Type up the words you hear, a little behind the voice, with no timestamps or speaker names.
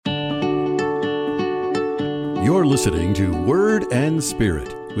You're listening to Word and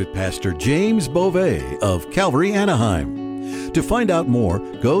Spirit with Pastor James Beauvais of Calvary Anaheim. To find out more,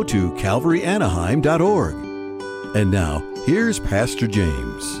 go to calvaryanaheim.org. And now, here's Pastor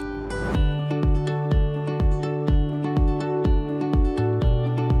James.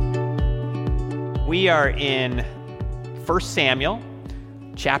 We are in 1 Samuel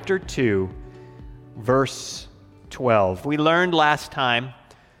chapter 2, verse 12. We learned last time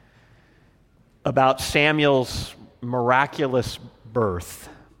about Samuel's miraculous birth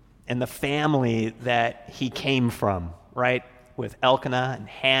and the family that he came from, right? With Elkanah and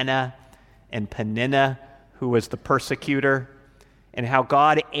Hannah and Peninnah, who was the persecutor, and how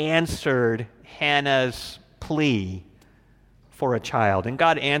God answered Hannah's plea for a child. And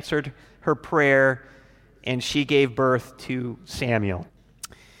God answered her prayer, and she gave birth to Samuel.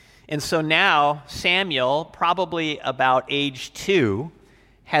 And so now Samuel, probably about age 2,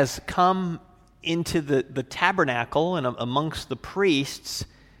 has come into the tabernacle and amongst the priests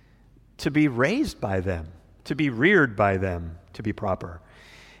to be raised by them, to be reared by them, to be proper.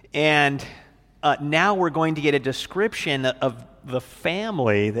 And now we're going to get a description of the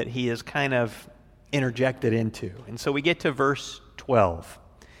family that he is kind of interjected into. And so we get to verse 12.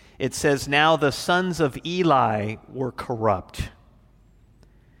 It says, "Now the sons of Eli were corrupt.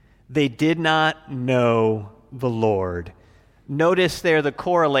 They did not know the Lord." Notice there the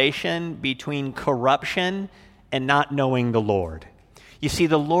correlation between corruption and not knowing the Lord. You see,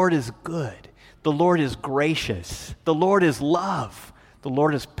 the Lord is good. The Lord is gracious. The Lord is love. The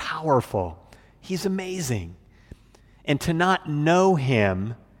Lord is powerful. He's amazing. And to not know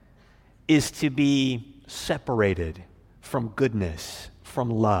him is to be separated from goodness, from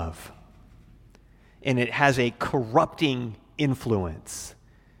love. And it has a corrupting influence.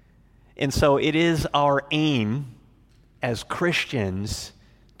 And so it is our aim as Christians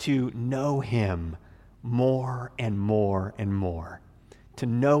to know him more and more and more. To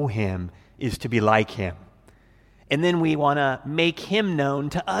know him is to be like him. And then we want to make him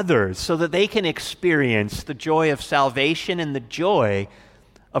known to others so that they can experience the joy of salvation and the joy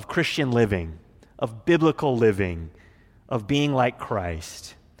of Christian living, of biblical living, of being like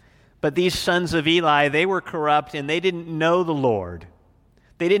Christ. But these sons of Eli, they were corrupt and they didn't know the Lord.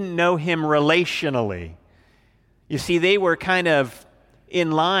 They didn't know him relationally. You see, they were kind of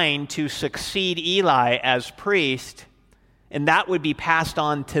in line to succeed Eli as priest, and that would be passed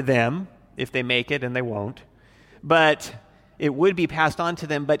on to them if they make it, and they won't. But it would be passed on to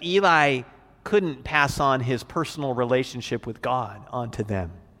them, but Eli couldn't pass on his personal relationship with God onto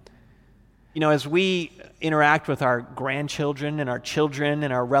them. You know, as we interact with our grandchildren and our children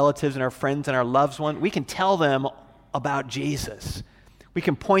and our relatives and our friends and our loved ones, we can tell them about Jesus. We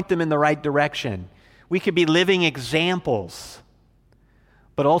can point them in the right direction. We could be living examples,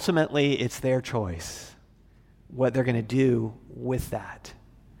 but ultimately it's their choice, what they're going to do with that.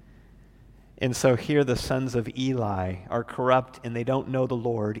 And so here the sons of Eli are corrupt and they don't know the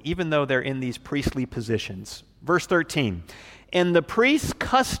Lord, even though they're in these priestly positions. Verse 13, "And the priest's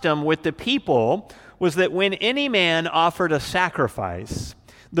custom with the people was that when any man offered a sacrifice,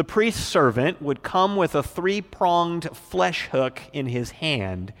 the priest's servant would come with a 3-pronged flesh hook in his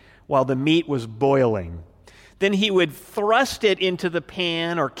hand while the meat was boiling. Then he would thrust it into the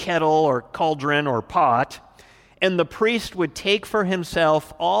pan or kettle or cauldron or pot, and the priest would take for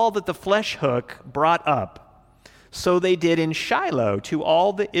himself all that the flesh hook brought up. So they did in Shiloh to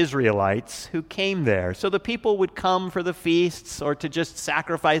all the Israelites who came there." So the people would come for the feasts or to just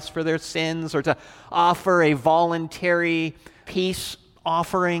sacrifice for their sins or to offer a voluntary peace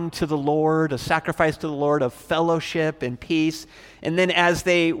offering to the Lord, a sacrifice to the Lord of fellowship and peace. And then as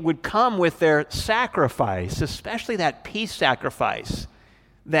they would come with their sacrifice, especially that peace sacrifice,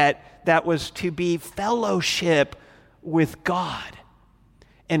 that was to be fellowship with God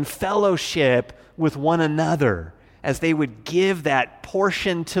and fellowship with one another, as they would give that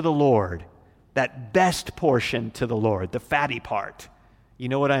portion to the Lord, that best portion to the Lord, the fatty part. You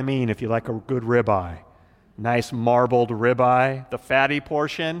know what I mean if you like a good ribeye. Nice marbled ribeye, the fatty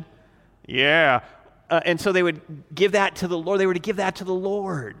portion. Yeah. And so they would give that to the Lord. They were to give that to the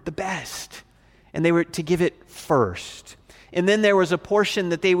Lord, the best. And they were to give it first. And then there was a portion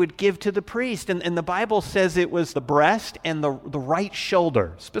that they would give to the priest. And the Bible says it was the breast and the right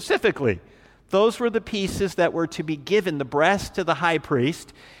shoulder, specifically. Those were the pieces that were to be given, the breast to the high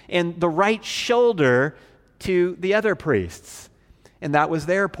priest and the right shoulder to the other priests. And that was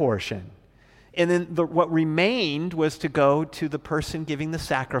their portion. And then what remained was to go to the person giving the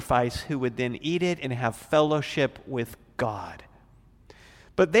sacrifice, who would then eat it and have fellowship with God.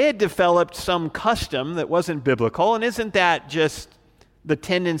 But they had developed some custom that wasn't biblical, and isn't that just the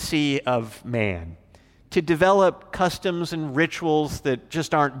tendency of man? to develop customs and rituals that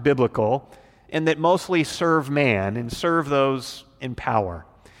just aren't biblical and that mostly serve man and serve those in power.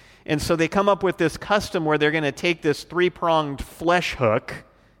 And so they come up with this custom where they're going to take this three-pronged flesh hook,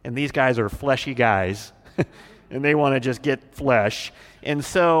 and these guys are fleshy guys, and they want to just get flesh. And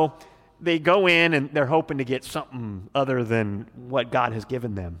so they go in and they're hoping to get something other than what God has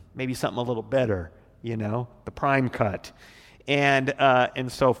given them. Maybe something a little better, the prime cut,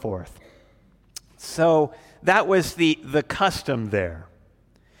 and so forth. So that was the custom there.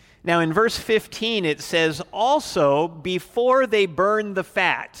 Now in verse 15 it says, also before they burn the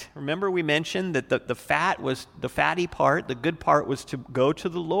fat. Remember we mentioned that the fat was the fatty part, the good part was to go to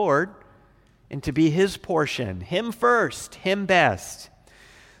the Lord and to be his portion, him first, him best.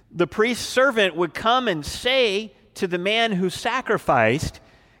 The priest's servant would come and say to the man who sacrificed,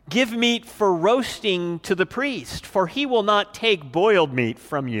 give meat for roasting to the priest, for he will not take boiled meat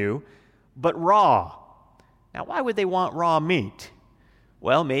from you, but raw. Now why would they want raw meat?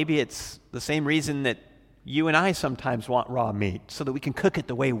 Well, maybe it's the same reason that you and I sometimes want raw meat, so that we can cook it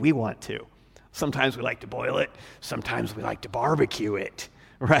the way we want to. Sometimes we like to boil it. Sometimes we like to barbecue it,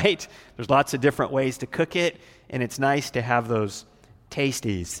 right? There's lots of different ways to cook it, and it's nice to have those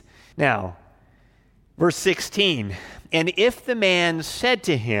tasties. Now, verse 16, and if the man said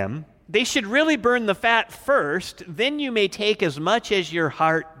to him, they should really burn the fat first, then you may take as much as your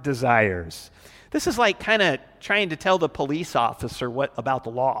heart desires. This is like kind of trying to tell the police officer what about the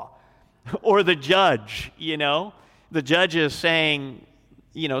law or the judge, The judge is saying,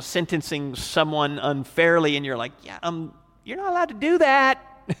 sentencing someone unfairly, and you're like, you're not allowed to do that.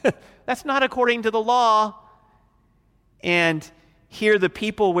 That's not according to the law. And here the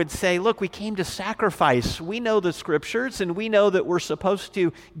people would say, look, we came to sacrifice. We know the scriptures, and we know that we're supposed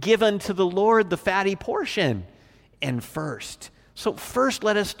to give unto the Lord the fatty portion. And first. So first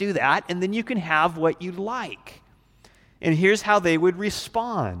let us do that, and then you can have what you like. And here's how they would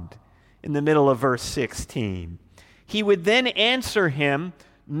respond in the middle of verse 16. He would then answer him,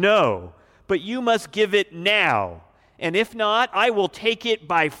 no, but you must give it now. And if not, I will take it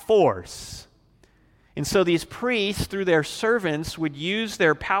by force. And so these priests, through their servants, would use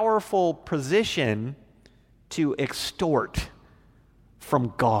their powerful position to extort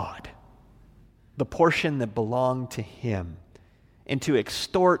from God the portion that belonged to him, and to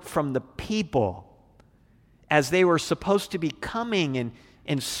extort from the people as they were supposed to be coming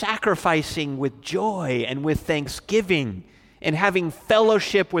and sacrificing with joy and with thanksgiving and having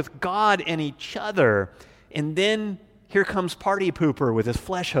fellowship with God and each other. And then here comes Party Pooper with his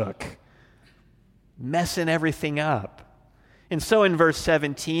flesh hook, messing everything up. And so in verse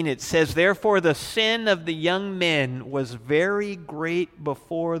 17 it says, therefore the sin of the young men was very great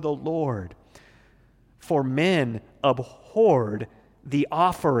before the Lord, for men abhorred the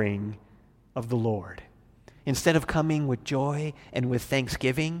offering of the Lord. Instead of coming with joy and with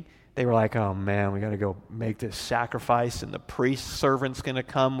thanksgiving, they were like, oh man, we got to go make this sacrifice, and the priest servant's going to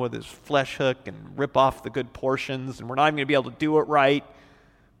come with his flesh hook and rip off the good portions, and we're not even going to be able to do it right.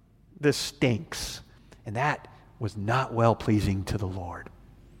 This stinks. And that was not well-pleasing to the Lord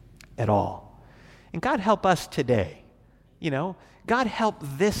at all. And God help us today. God help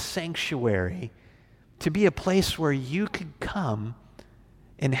this sanctuary to be a place where you could come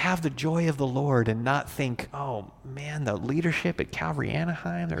and have the joy of the Lord and not think, oh man, the leadership at Calvary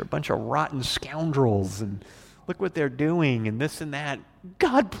Anaheim, they're a bunch of rotten scoundrels and look what they're doing and this and that.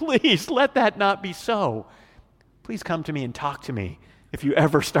 God, please let that not be so. Please come to me and talk to me if you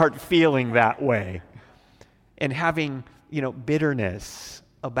ever start feeling that way and having, bitterness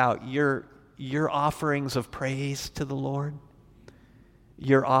about your offerings of praise to the Lord,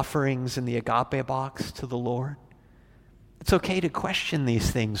 your offerings in the agape box to the Lord. It's okay to question these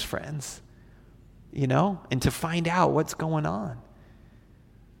things, friends, and to find out what's going on.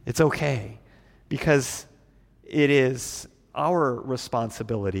 It's okay, because it is our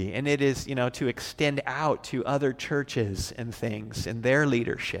responsibility, and it is, to extend out to other churches and things and their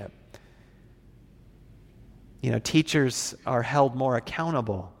leadership. Teachers are held more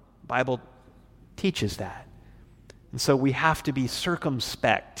accountable. The Bible teaches that. And so we have to be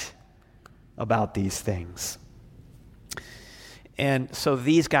circumspect about these things. And so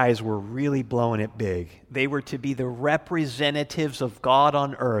these guys were really blowing it big. They were to be the representatives of God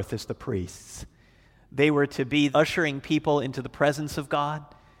on earth as the priests. They were to be ushering people into the presence of God.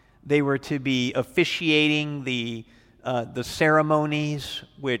 They were to be officiating the ceremonies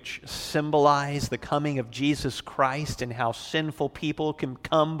which symbolize the coming of Jesus Christ and how sinful people can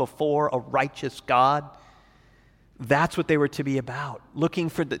come before a righteous God. That's what they were to be about, looking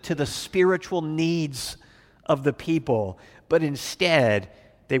to the spiritual needs of the people. But instead,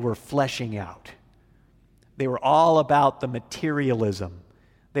 they were fleshing out. They were all about the materialism.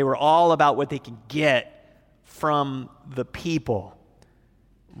 They were all about what they could get from the people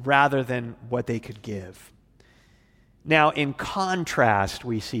rather than what they could give. Now, in contrast,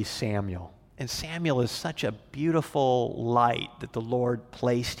 we see Samuel. And Samuel is such a beautiful light that the Lord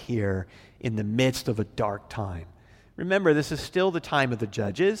placed here in the midst of a dark time. Remember, this is still the time of the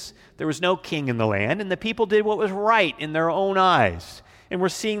judges. There was no king in the land, and the people did what was right in their own eyes. And we're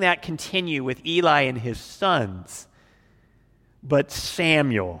seeing that continue with Eli and his sons. But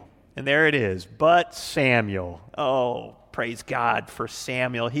Samuel, and there it is, but Samuel. Oh, praise God for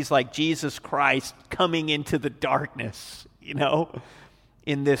Samuel. He's like Jesus Christ coming into the darkness,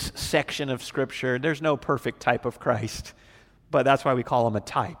 in this section of Scripture. There's no perfect type of Christ, but that's why we call him a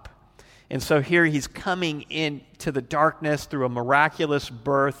type. And so here he's coming into the darkness through a miraculous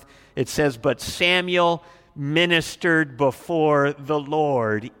birth. It says, but Samuel ministered before the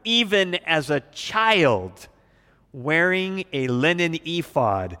Lord, even as a child, wearing a linen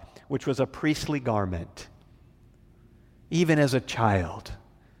ephod, which was a priestly garment. Even as a child.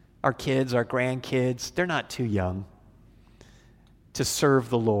 Our kids, our grandkids, they're not too young to serve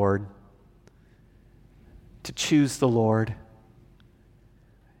the Lord, to choose the Lord.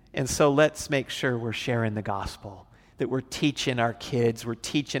 And so let's make sure we're sharing the gospel, that we're teaching our kids, we're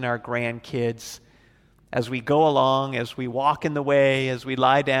teaching our grandkids. As we go along, as we walk in the way, as we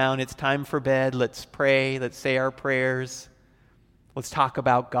lie down, it's time for bed. Let's pray. Let's say our prayers. Let's talk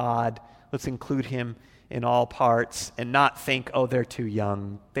about God. Let's include him in all parts and not think, oh, they're too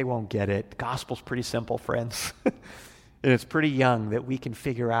young. They won't get it. The gospel's pretty simple, friends. And it's pretty young that we can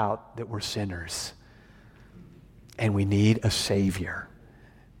figure out that we're sinners and we need a Savior.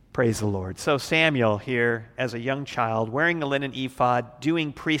 Praise the Lord. So Samuel here, as a young child, wearing the linen ephod,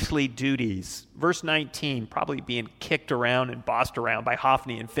 doing priestly duties. Verse 19, probably being kicked around and bossed around by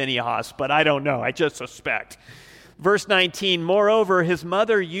Hophni and Phinehas, but I don't know. I just suspect. Verse 19, moreover, his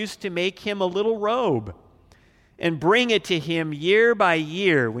mother used to make him a little robe and bring it to him year by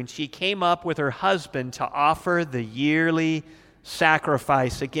year when she came up with her husband to offer the yearly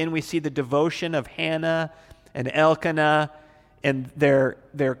sacrifice. Again, we see the devotion of Hannah and Elkanah and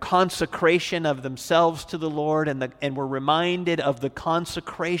their consecration of themselves to the Lord, and we're reminded of the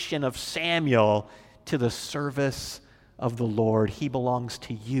consecration of Samuel to the service of the Lord. He belongs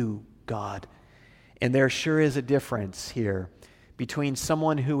to you, God. And there sure is a difference here between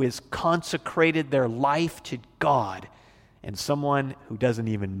someone who has consecrated their life to God and someone who doesn't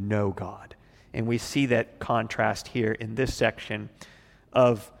even know God. And we see that contrast here in this section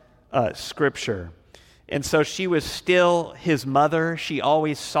of Scripture. And so she was still his mother. She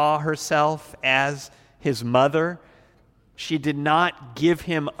always saw herself as his mother. She did not give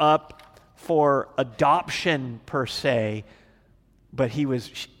him up for adoption per se, but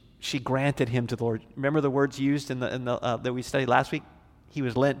she granted him to the Lord. Remember the words used in the that we studied last week? He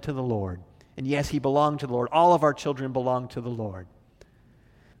was lent to the Lord. And yes, he belonged to the Lord. All of our children belong to the Lord.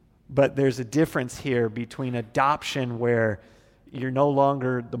 But there's a difference here between adoption where you're no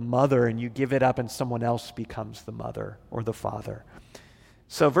longer the mother and you give it up and someone else becomes the mother or the father.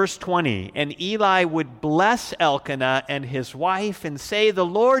 So verse 20, and Eli would bless Elkanah and his wife and say, the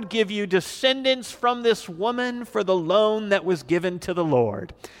Lord give you descendants from this woman for the loan that was given to the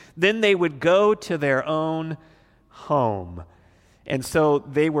Lord. Then they would go to their own home. And so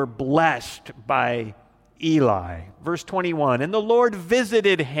they were blessed by Eli. Verse 21, and the Lord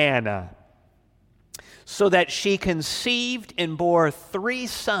visited Hannah so that she conceived and bore 3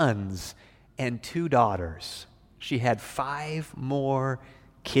 sons and 2 daughters. She had 5 more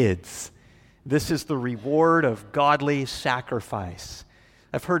kids. This is the reward of godly sacrifice.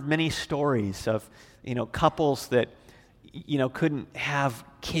 I've heard many stories of, couples that, couldn't have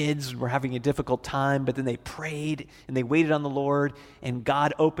kids, were having a difficult time, but then they prayed and they waited on the Lord and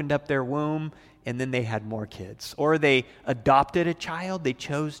God opened up their womb and then they had more kids. Or they adopted a child, they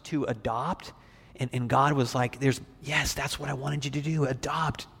chose to adopt, and God was like, yes, that's what I wanted you to do,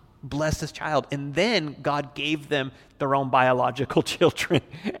 adopt, bless this child. And then God gave them their own biological children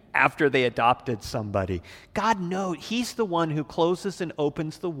after they adopted somebody. God knows, he's the one who closes and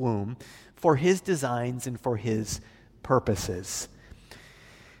opens the womb for his designs and for his purposes.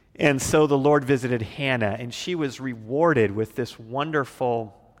 And so the Lord visited Hannah, and she was rewarded with this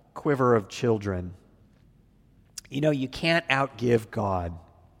wonderful quiver of children. You can't outgive God.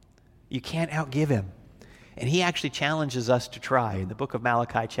 You can't outgive him. And he actually challenges us to try. In the book of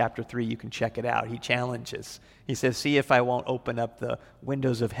Malachi, chapter 3, you can check it out. He challenges. He says, see if I won't open up the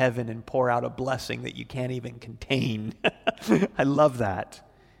windows of heaven and pour out a blessing that you can't even contain. I love that.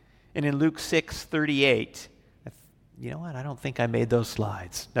 And in Luke 6:38, you know what? I don't think I made those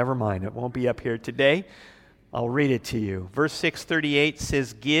slides. Never mind. It won't be up here today. I'll read it to you. Verse 638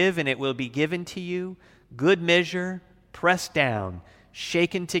 says, "Give, and it will be given to you, good measure, pressed down,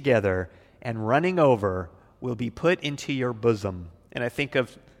 shaken together, and running over will be put into your bosom." And I think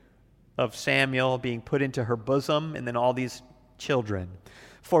of Samuel being put into her bosom, and then all these children.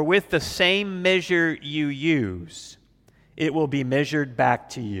 "For with the same measure you use, it will be measured back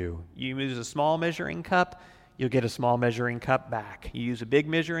to you." You use a small measuring cup, you'll get a small measuring cup back. You use a big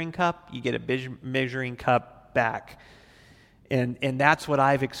measuring cup, you get a big measuring cup back. And that's what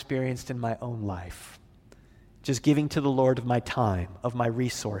I've experienced in my own life. Just giving to the Lord of my time, of my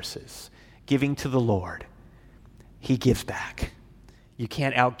resources, giving to the Lord. He gives back. You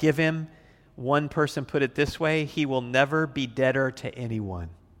can't outgive him. One person put it this way: he will never be debtor to anyone.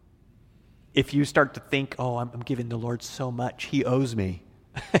 If you start to think, oh, I'm giving the Lord so much, he owes me.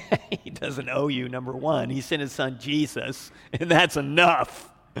 He doesn't owe you, number one. He sent his son Jesus, and that's enough.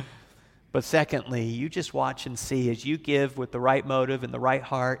 But secondly, you just watch and see as you give with the right motive and the right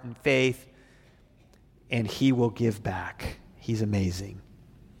heart and faith, and he will give back. He's amazing.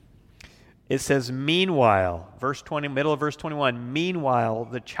 It says, meanwhile, verse 20, middle of verse 21, meanwhile,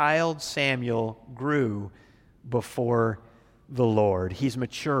 the child Samuel grew before the Lord. He's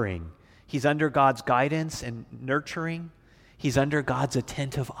maturing. He's under God's guidance and nurturing. He's under God's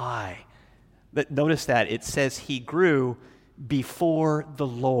attentive eye. But notice that it says he grew before the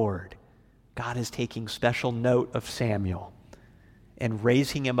Lord. God is taking special note of Samuel and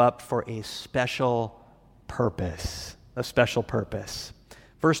raising him up for a special purpose. A special purpose.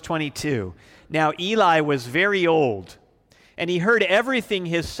 Verse 22, now Eli was very old, and he heard everything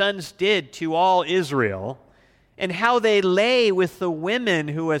his sons did to all Israel, and how they lay with the women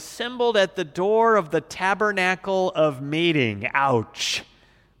who assembled at the door of the tabernacle of meeting. Ouch.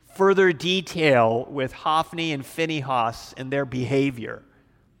 Further detail with Hophni and Phinehas and their behavior.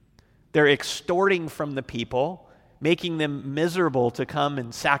 They're extorting from the people, making them miserable to come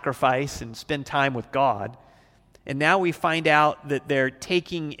and sacrifice and spend time with God. And now we find out that they're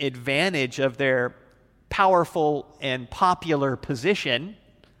taking advantage of their powerful and popular position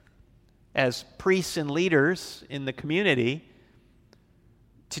as priests and leaders in the community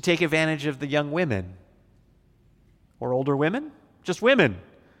to take advantage of the young women or older women, just women.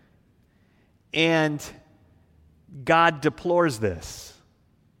 And God deplores this.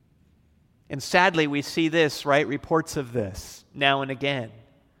 And sadly, we see this, right? Reports of this now and again,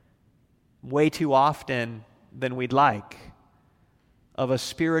 way too often than we'd like, of a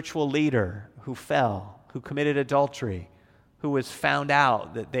spiritual leader who fell, who committed adultery, who was found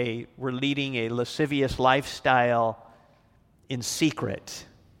out that they were leading a lascivious lifestyle in secret.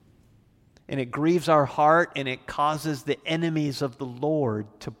 And it grieves our heart, and it causes the enemies of the Lord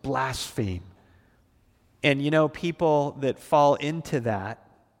to blaspheme. And you know, people that fall into that,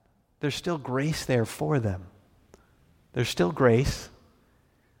 there's still grace there for them. There's still grace.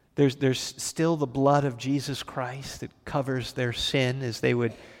 There's still the blood of Jesus Christ that covers their sin as they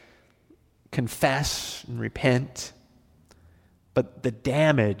would confess and repent. But the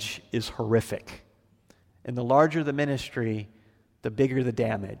damage is horrific. And the larger the ministry, the bigger the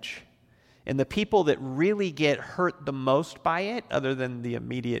damage. And the people that really get hurt the most by it, other than the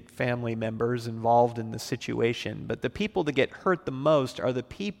immediate family members involved in the situation, but the people that get hurt the most are the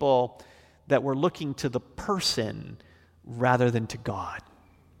people that were looking to the person rather than to God.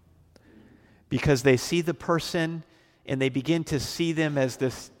 Because they see the person and they begin to see them as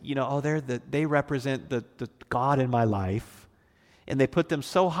this, they represent the God in my life. And they put them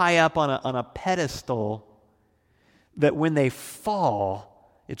so high up on a pedestal that when they fall,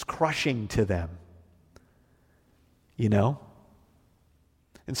 it's crushing to them. And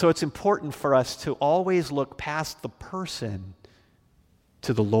so it's important for us to always look past the person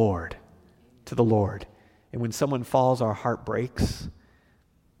to the Lord. And when someone falls, our heart breaks.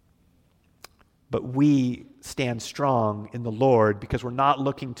 But we stand strong in the Lord because we're not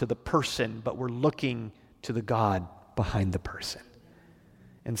looking to the person, but we're looking to the God behind the person.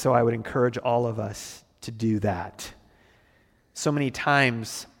 And so I would encourage all of us to do that. So many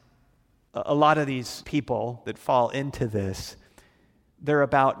times, a lot of these people that fall into this, they're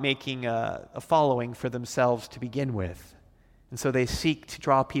about making a following for themselves to begin with. And so they seek to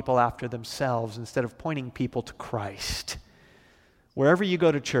draw people after themselves instead of pointing people to Christ. Wherever you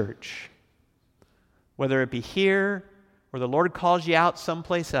go to church, whether it be here or the Lord calls you out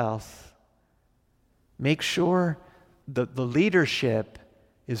someplace else, make sure the leadership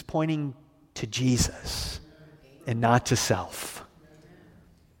is pointing to Jesus and not to self.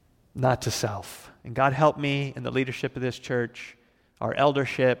 Not to self. And God help me and the leadership of this church, our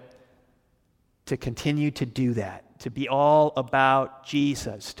eldership, to continue to do that, to be all about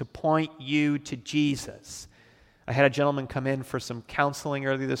Jesus, to point you to Jesus, I had a gentleman come in for some counseling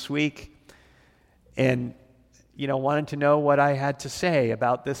earlier this week and, wanted to know what I had to say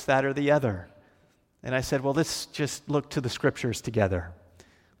about this, that, or the other. And I said, well, let's just look to the scriptures together.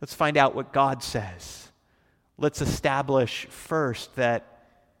 Let's find out what God says. Let's establish first that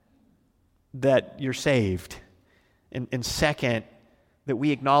you're saved. And second, that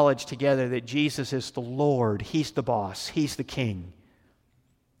we acknowledge together that Jesus is the Lord. He's the boss. He's the king.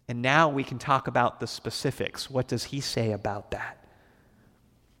 And now we can talk about the specifics. What does he say about that?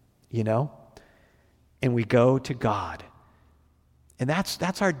 And we go to God. And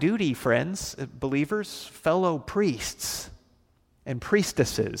that's our duty, friends, believers, fellow priests and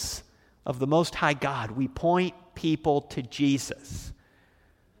priestesses of the Most High God. We point people to Jesus.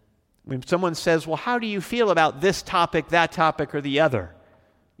 When someone says, well, how do you feel about this topic, that topic, or the other?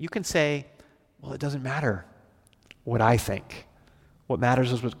 You can say, well, it doesn't matter what I think. What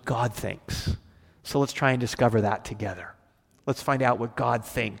matters is what God thinks. So let's try and discover that together. Let's find out what God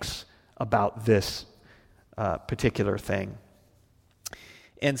thinks about this particular thing.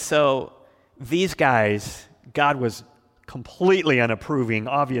 And so these guys, God was completely unapproving,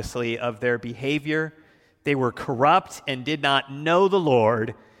 obviously, of their behavior. They were corrupt and did not know the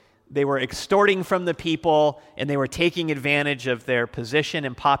Lord. They were extorting from the people, and they were taking advantage of their position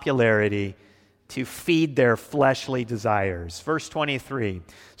and popularity to feed their fleshly desires. Verse 23,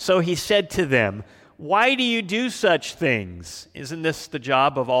 so he said to them, why do you do such things? Isn't this the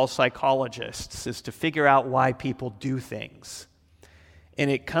job of all psychologists, is to figure out why people do things? And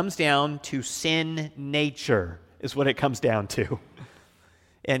it comes down to sin nature, is what it comes down to.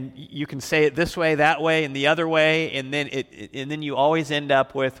 And you can say it this way, that way, and the other way, and then you always end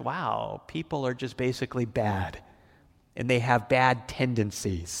up with, wow, people are just basically bad, and they have bad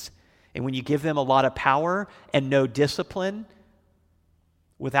tendencies. And when you give them a lot of power and no discipline,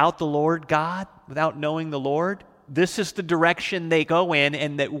 without the Lord God, without knowing the Lord, this is the direction they go in,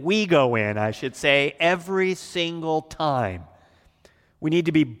 and that we go in, I should say, every single time. We need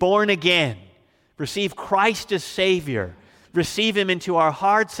to be born again, receive Christ as Savior, receive Him into our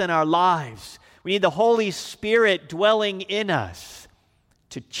hearts and our lives. We need the Holy Spirit dwelling in us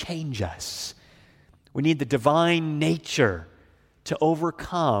to change us. We need the divine nature to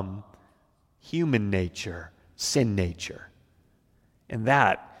overcome human nature, sin nature. And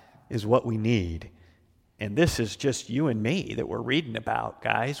that is what we need. And this is just you and me that we're reading about,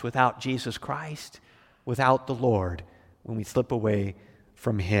 guys, without Jesus Christ, without the Lord, when we slip away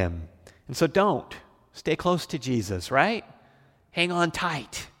from Him. And so don't. Stay close to Jesus, right? Hang on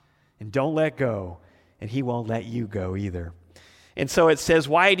tight and don't let go. And He won't let you go either. And so it says,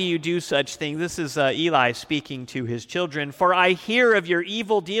 why do you do such things? This is Eli speaking to his children. For I hear of your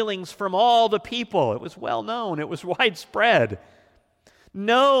evil dealings from all the people. It was well known. It was widespread.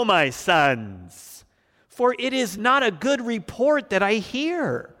 No, my sons, for it is not a good report that I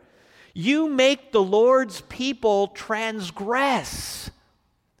hear. You make the Lord's people transgress.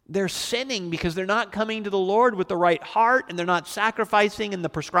 They're sinning because they're not coming to the Lord with the right heart, and they're not sacrificing in the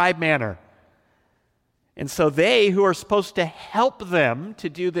prescribed manner. And so they who are supposed to help them to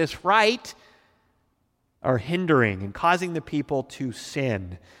do this right are hindering and causing the people to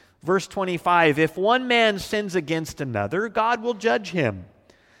sin. Verse 25, if one man sins against another, God will judge him.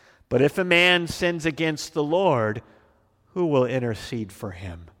 But if a man sins against the Lord, who will intercede for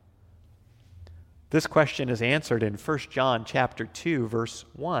him? This question is answered in 1 John chapter 2, verse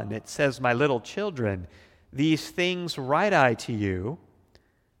 1. It says, my little children, these things write I to you,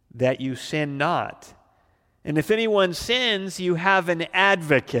 that you sin not. And if anyone sins, you have an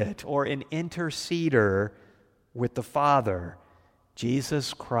advocate or an interceder with the Father,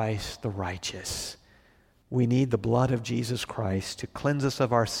 Jesus Christ the righteous. We need the blood of Jesus Christ to cleanse us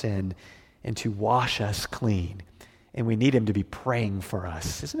of our sin and to wash us clean. And we need Him to be praying for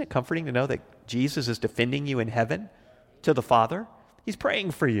us. Isn't it comforting to know that Jesus is defending you in heaven to the Father? He's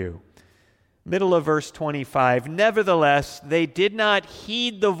praying for you. Middle of verse 25, nevertheless, they did not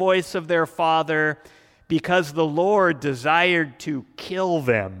heed the voice of their father because the Lord desired to kill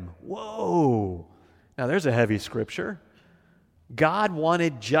them. Whoa. Now there's a heavy scripture. God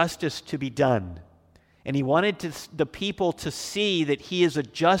wanted justice to be done. And He wanted the people to see that He is a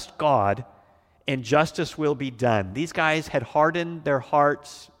just God and justice will be done. These guys had hardened their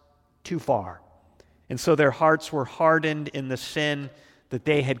hearts too far. And so their hearts were hardened in the sin that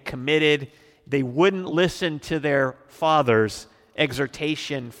they had committed. They wouldn't listen to their father's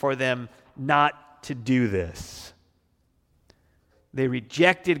exhortation for them not to do this. They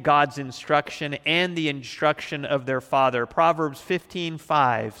rejected God's instruction and the instruction of their father. Proverbs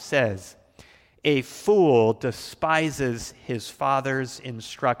 15:5 says, a fool despises his father's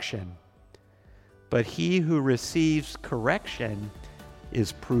instruction, but he who receives correction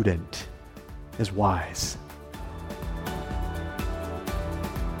is prudent, is wise.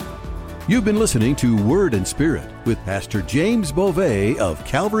 You've been listening to Word and Spirit with Pastor James Beauvais of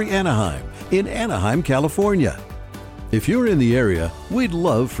Calvary Anaheim in Anaheim, California. If you're in the area, we'd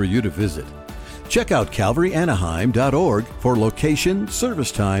love for you to visit. Check out calvaryanaheim.org for location,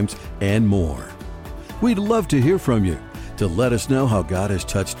 service times, and more. We'd love to hear from you. To let us know how God has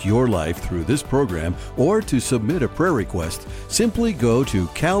touched your life through this program or to submit a prayer request, simply go to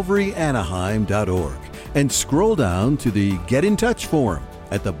calvaryanaheim.org and scroll down to the Get in Touch form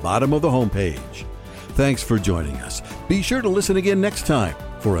at the bottom of the homepage. Thanks for joining us. Be sure to listen again next time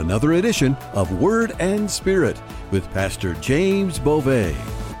for another edition of Word and Spirit with Pastor James Beauvais.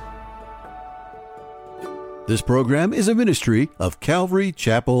 This program is a ministry of Calvary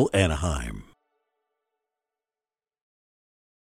Chapel, Anaheim.